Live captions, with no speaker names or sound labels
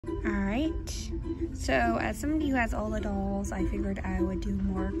Alright, so as somebody who has all the dolls, I figured I would do a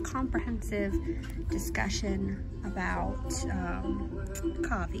more comprehensive discussion about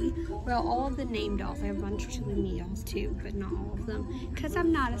Kavi. Well, all of the named dolls. I have a bunch of Truly dolls too, but not all of them, because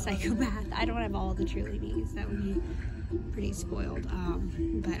I'm not a psychopath. I don't have all the Truly Me's. That would be pretty spoiled.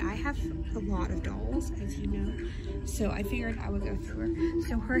 But I have a lot of dolls, as you know, so I figured I would go through her.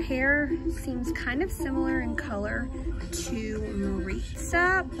 So her hair seems kind of similar in color to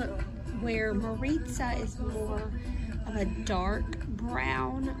Maritza, but where Maritza is more of a dark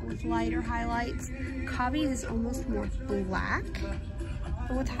brown with lighter highlights, Kavi is almost more black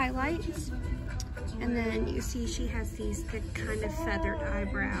with highlights. And then you see she has these thick kind of feathered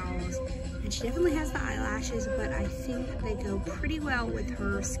eyebrows, and she definitely has the eyelashes, but I think they go pretty well with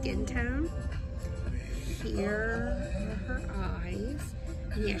her skin tone. Here are her eyes.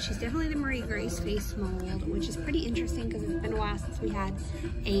 And yeah, she's definitely the Marie Grace face mold, which is pretty interesting because it's been a while since we had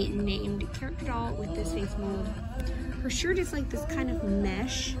a named character doll with this face mold. Her shirt is like this kind of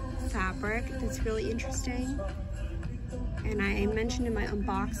mesh fabric that's really interesting. And I mentioned in my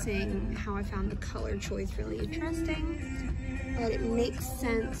unboxing how I found the color choice really interesting, but it makes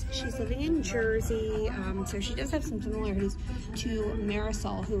sense. She's living in Jersey, so she does have some similarities to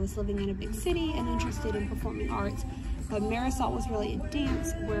Marisol, who was living in a big city and interested in performing arts. But Marisol was really in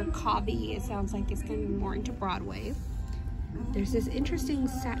dance, where Kavi, it sounds like, is going to be more into Broadway. There's this interesting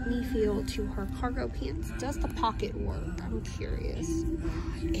satiny feel to her cargo pants. Does the pocket work? I'm curious.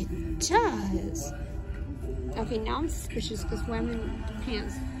 It does. Okay, now I'm suspicious because women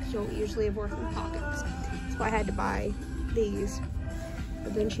pants don't usually have working pockets. So I had to buy these.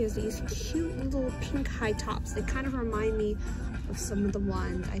 But then she has these cute little pink high tops. They kind of remind me of some of the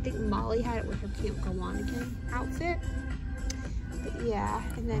ones. I think Molly had it with her Can't Go On Again outfit. But yeah,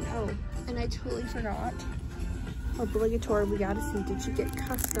 and then, oh, and I totally forgot. Obligatory, we gotta see, did she get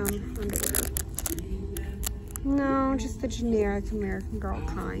custom underwear? No, just the generic American Girl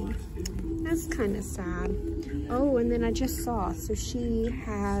kind. That's kind of sad. Oh, and then I just saw, so she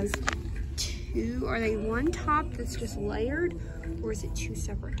has two, are they one top that's just layered, or is it two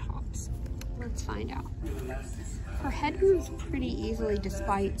separate tops? Let's find out. Her head moves pretty easily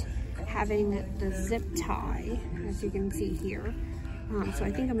despite having the zip tie, as you can see here. So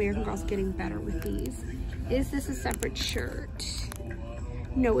I think American Girl's getting better with these. Is this a separate shirt?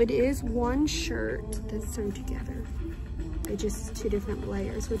 No, it is one shirt that's sewn together. They're just two different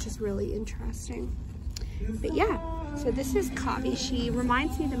layers, which is really interesting. But yeah, so this is Kavi. She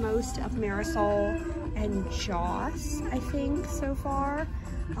reminds me the most of Marisol and Joss, I think, so far.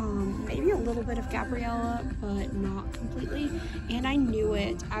 Maybe a little bit of Gabriella, but not completely. And I knew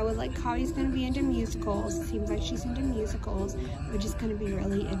it. I was like, Kavi's gonna be into musicals. It seems like she's into musicals, which is gonna be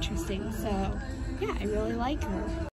really interesting. So yeah, I really like her.